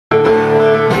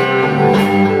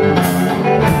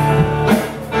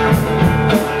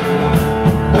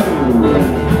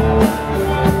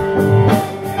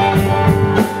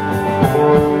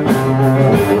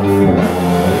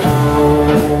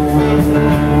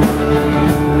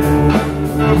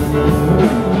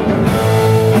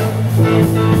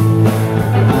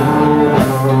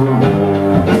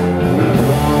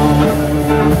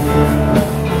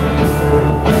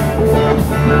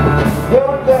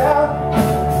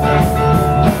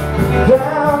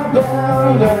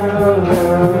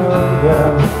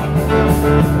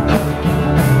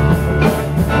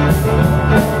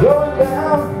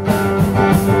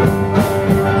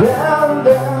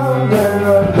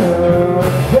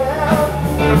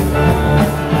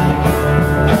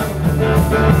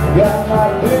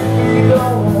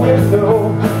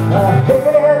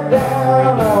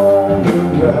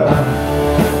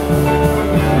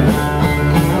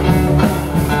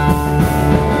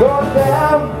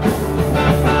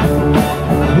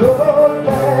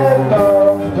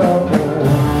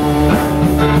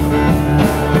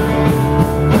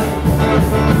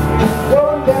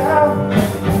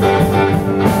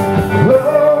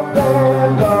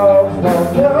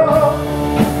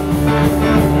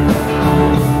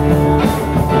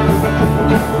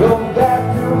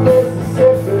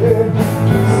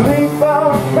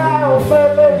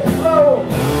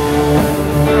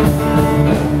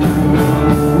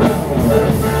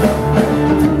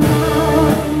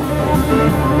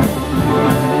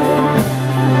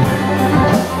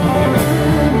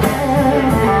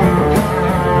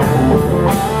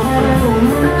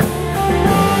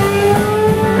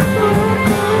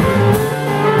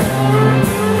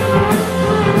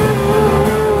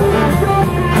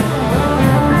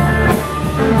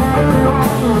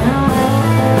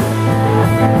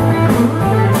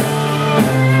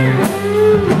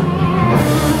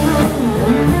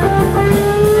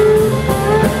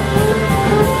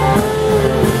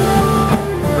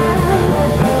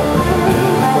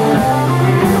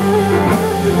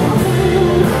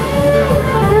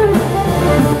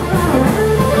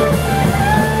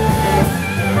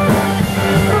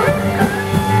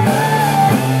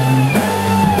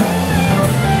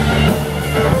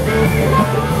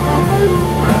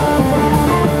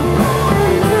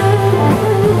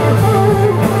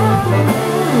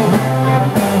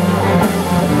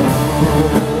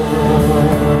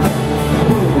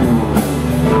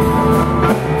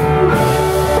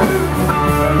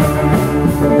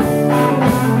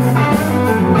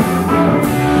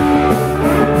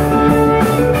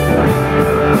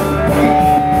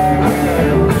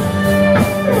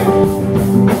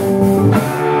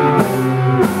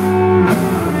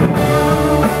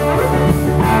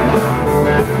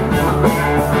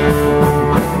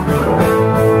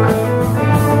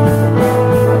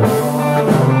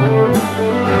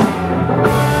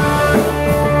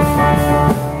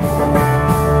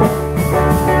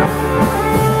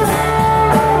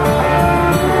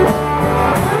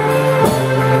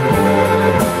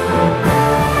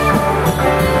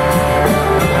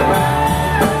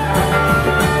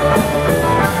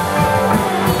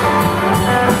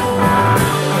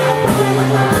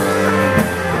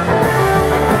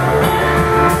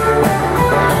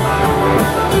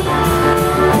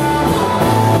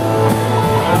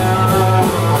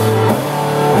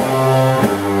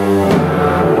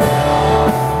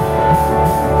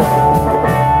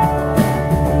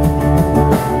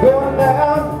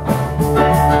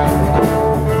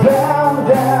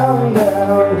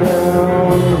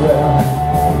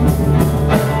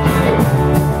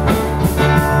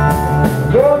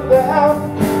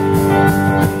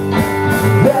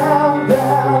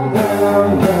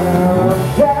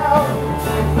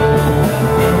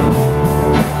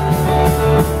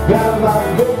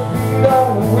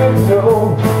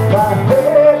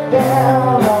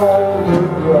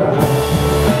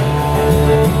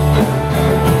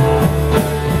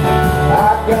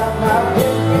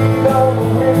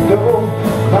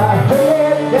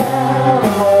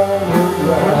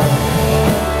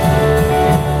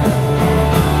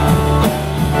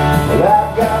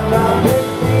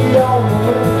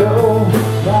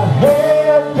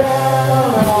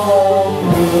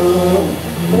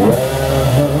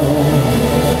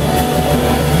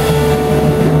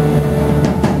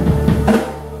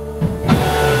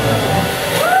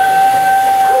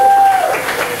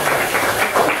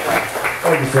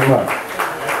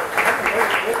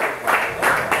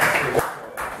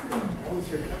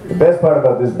The best part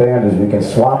about this band is we can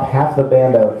swap half the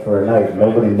band out for a night and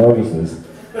nobody notices.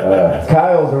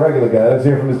 Kyle's a regular guy. Let's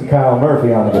hear from Mr. Kyle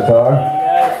Murphy on the guitar.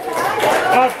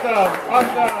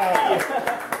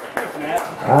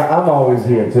 I'm always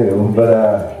here too, but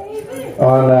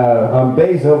on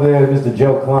bass over there is Mr.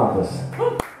 Joe Clompus.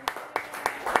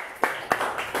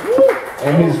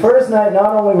 And his first night,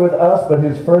 not only with us, but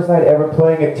his first night ever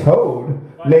playing a Toad,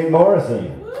 Nate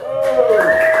Morrison.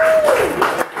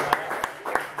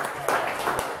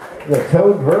 The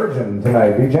Toad Virgin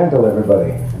tonight. Be gentle,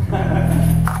 everybody.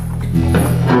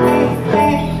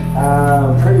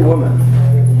 Pretty Woman.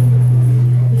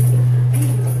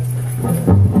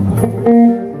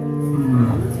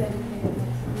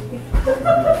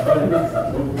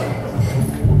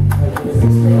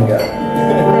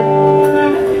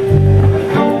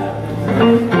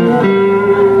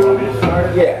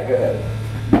 Yeah, go ahead.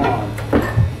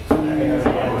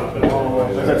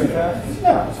 Is that too fast?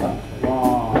 No, it's fine.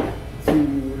 1, 2,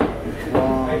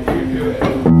 1.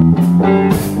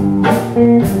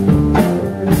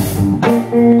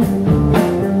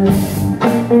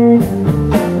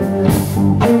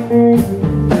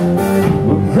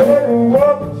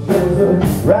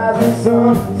 Rising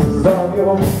sun is on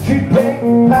your street,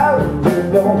 painting out the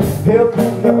don't help you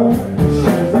none.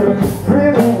 She's a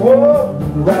pretty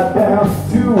woman, right down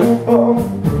to a bone.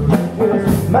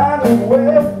 Just mind the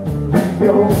way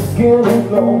your skin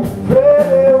alone,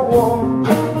 pretty woman.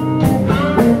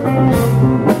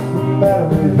 What's the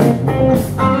matter with you?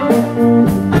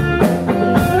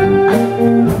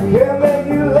 Can't make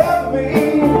you love me,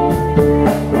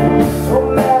 no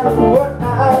matter what I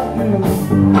do.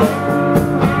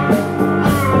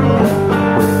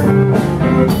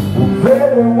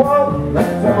 Pretty woman,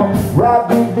 that's all right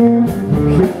with you.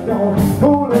 Keep on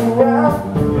fooling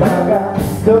around, I got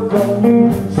stuck on you,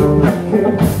 so you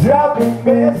can drop your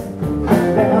best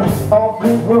down off the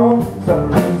ground. Some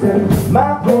reason my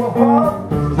poor heart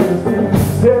just a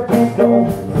stepping stone.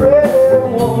 Pretty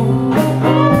woman,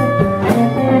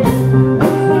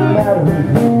 what's the matter with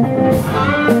you?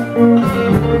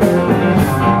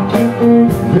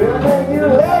 Can't make you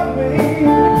love me,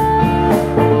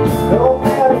 no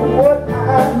matter what I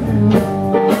do.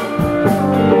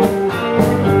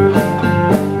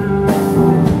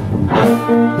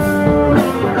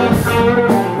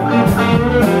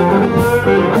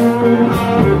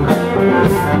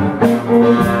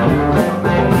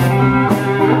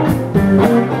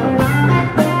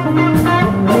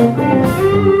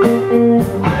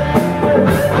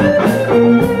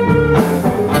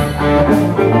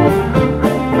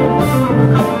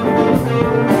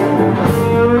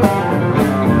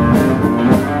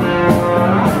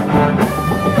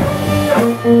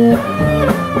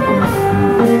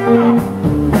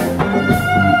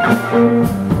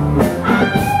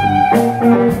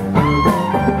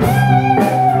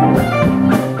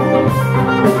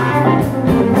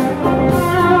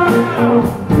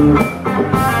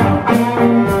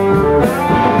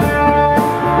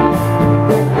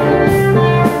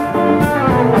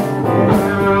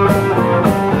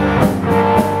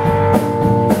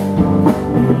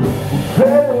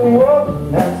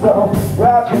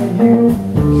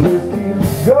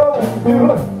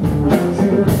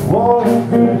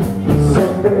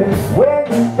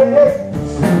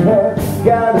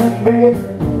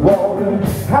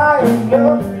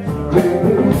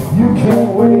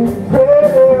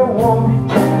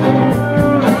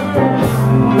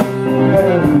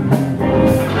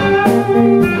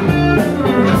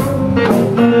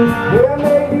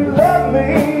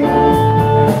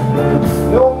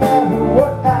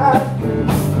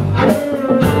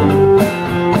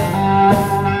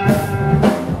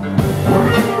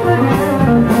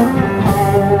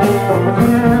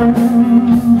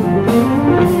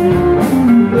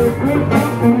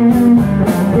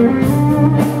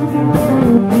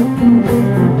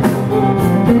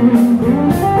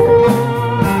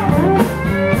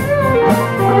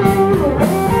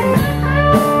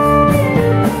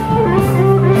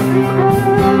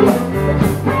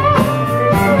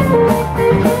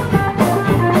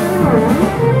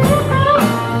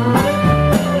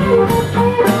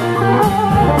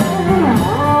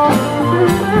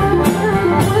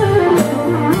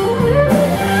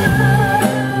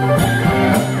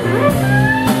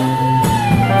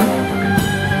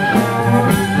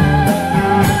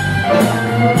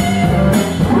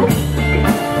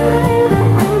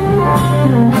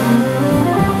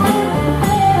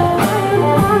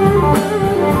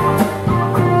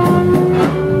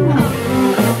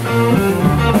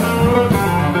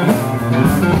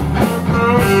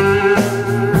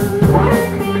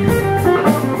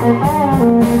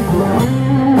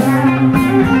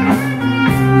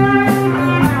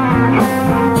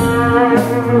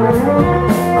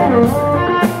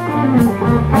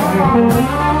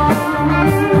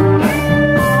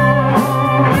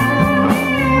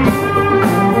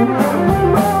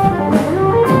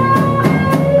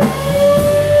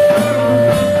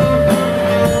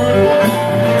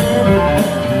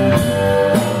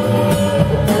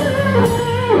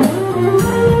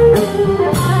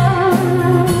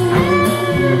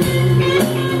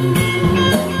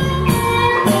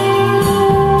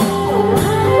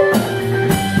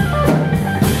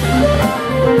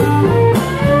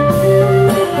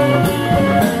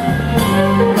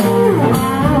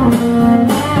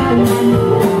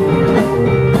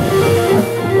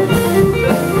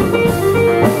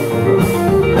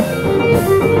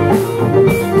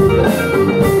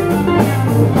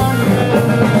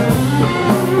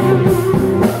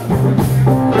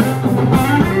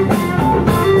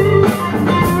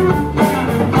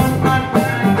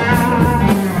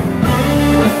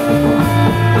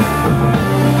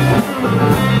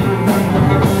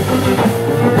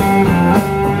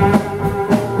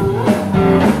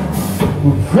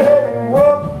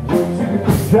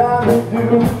 trying to do.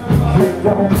 Keep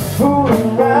on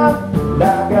fooling around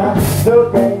like I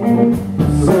look at you.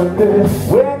 So that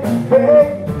when you pay,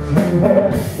 you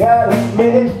have gotta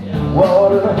make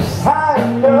water high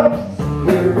enough,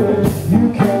 baby. You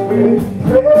can be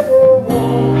pretty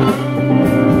warm.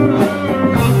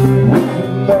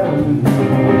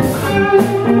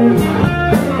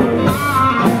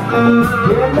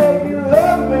 Can't make you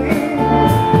love me,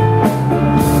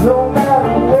 no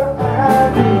matter what I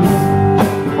do.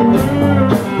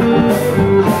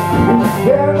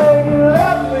 Can't make you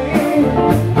love me,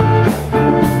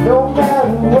 no matter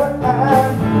what I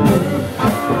do.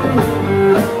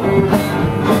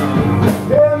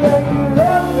 Can't make you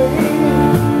love me,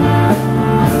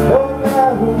 no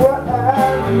matter what I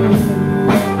do.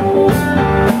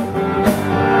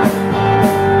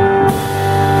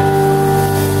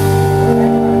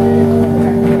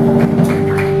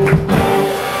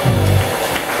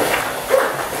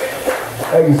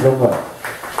 Thank you so much.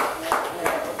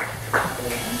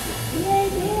 Yay,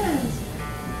 band!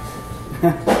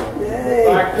 Yay!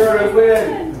 Black Curtis win!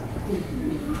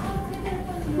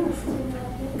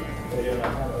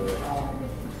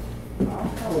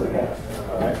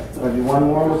 Alright, so we'll do one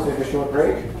more, we'll take a short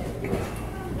break.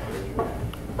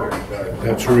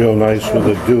 That's real nice with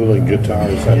the dueling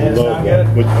guitars. I love that.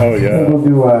 Oh yeah. We'll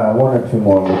do one or two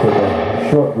more. We'll take a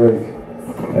short break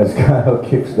as Kyle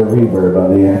kicks the reverb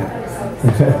on the end.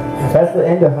 That's the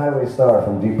end of Highway Star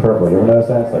from Deep Purple. You ever notice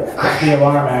that? It's like That's the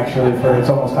alarm actually for it's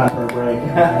almost time for a break.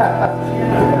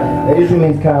 that usually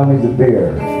means Kyle needs a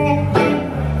beer.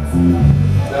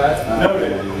 That's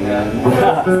noted.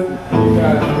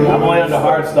 I'm only on the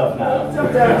hard stuff now.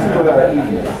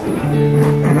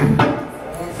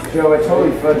 Joe, I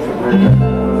totally fudged the break.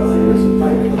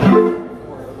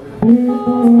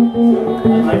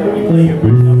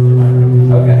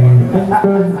 Okay.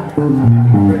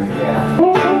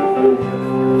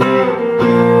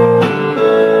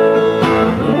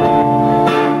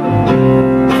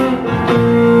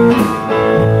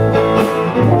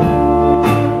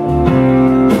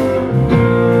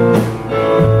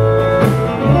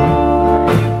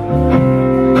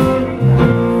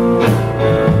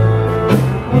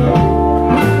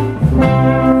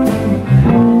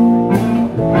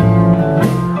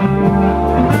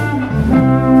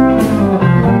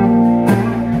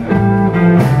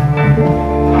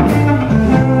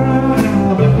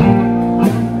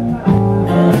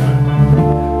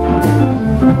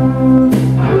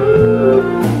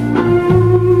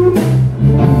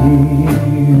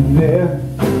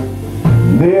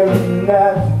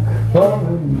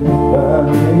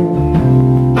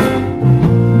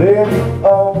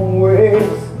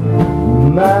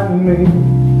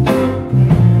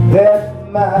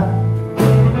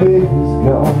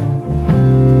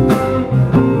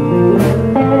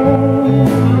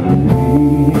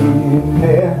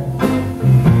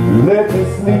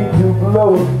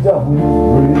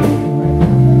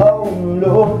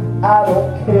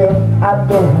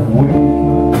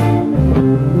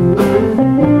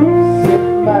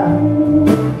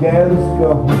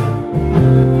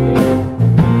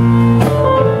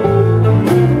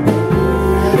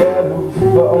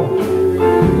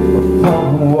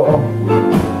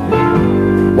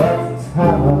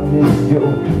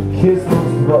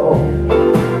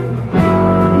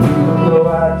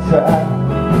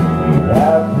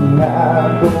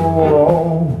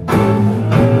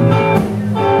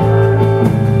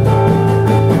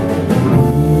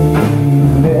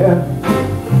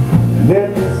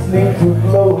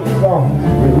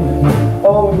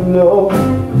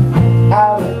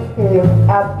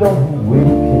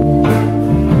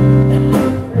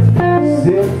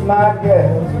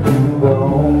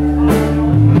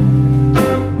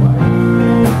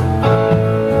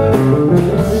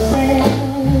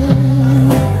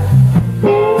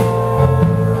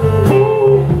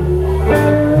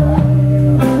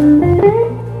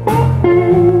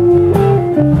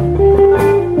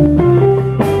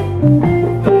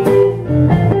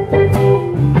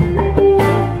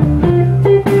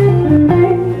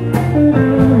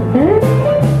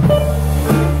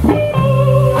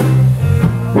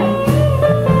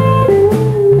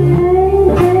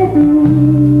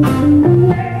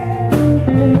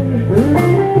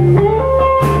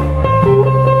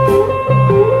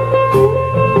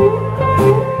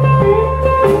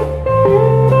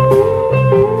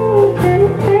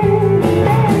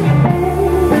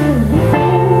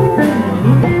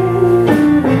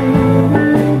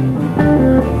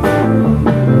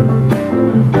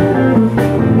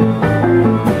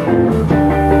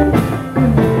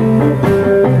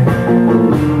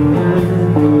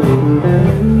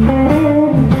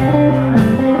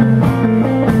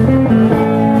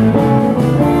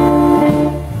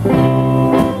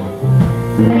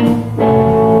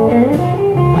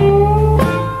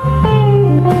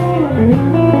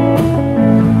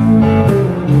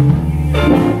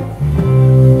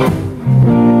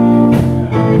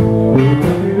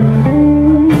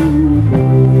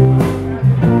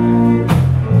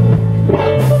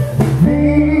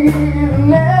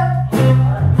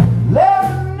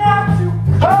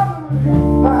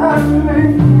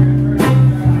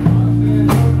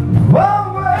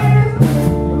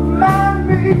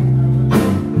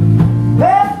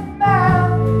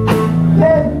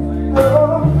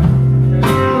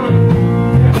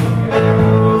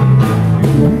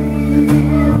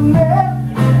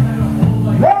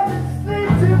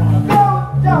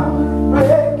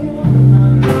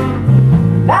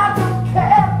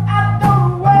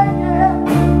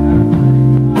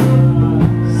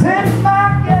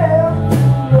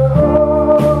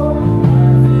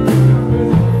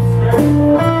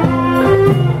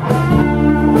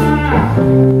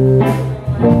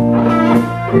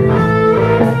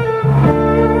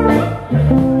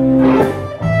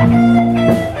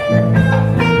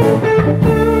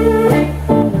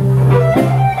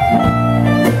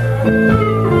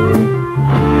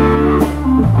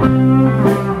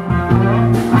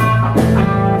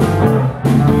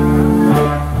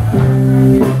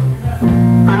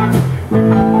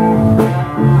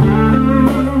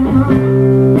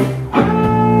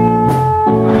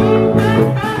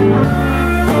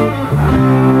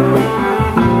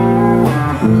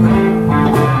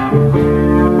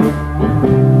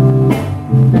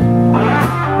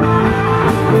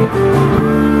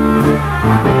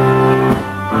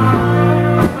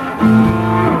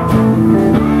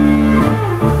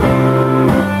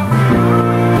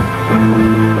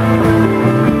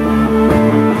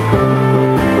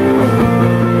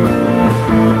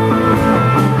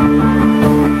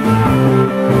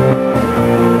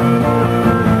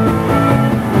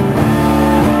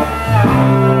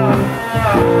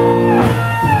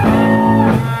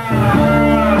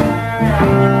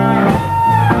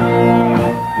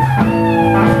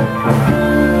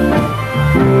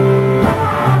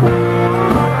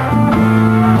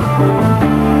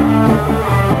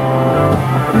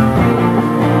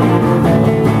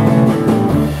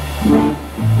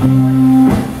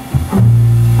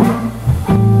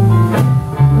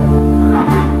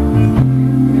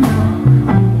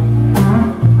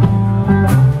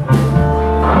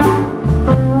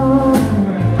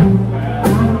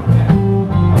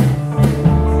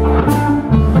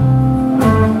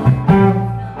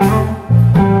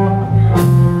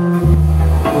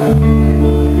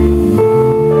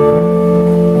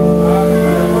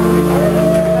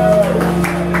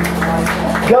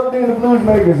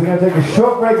 a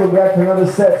short break. We'll be back for another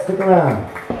set. Stick around.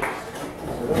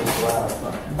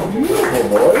 Hey,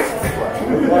 boys.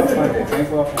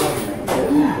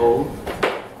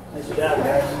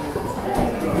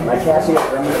 My Cassie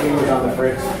drum machine was on the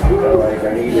fritz. Like,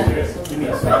 I needed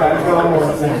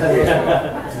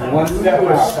one step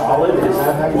was solid. Is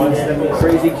that how one step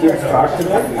crazy kids talk to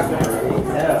them?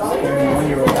 Yeah.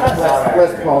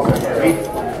 Les Paul's in there.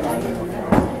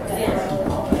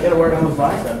 You gotta work on those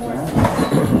biceps, man.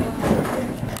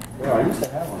 Well, I used to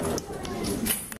have one.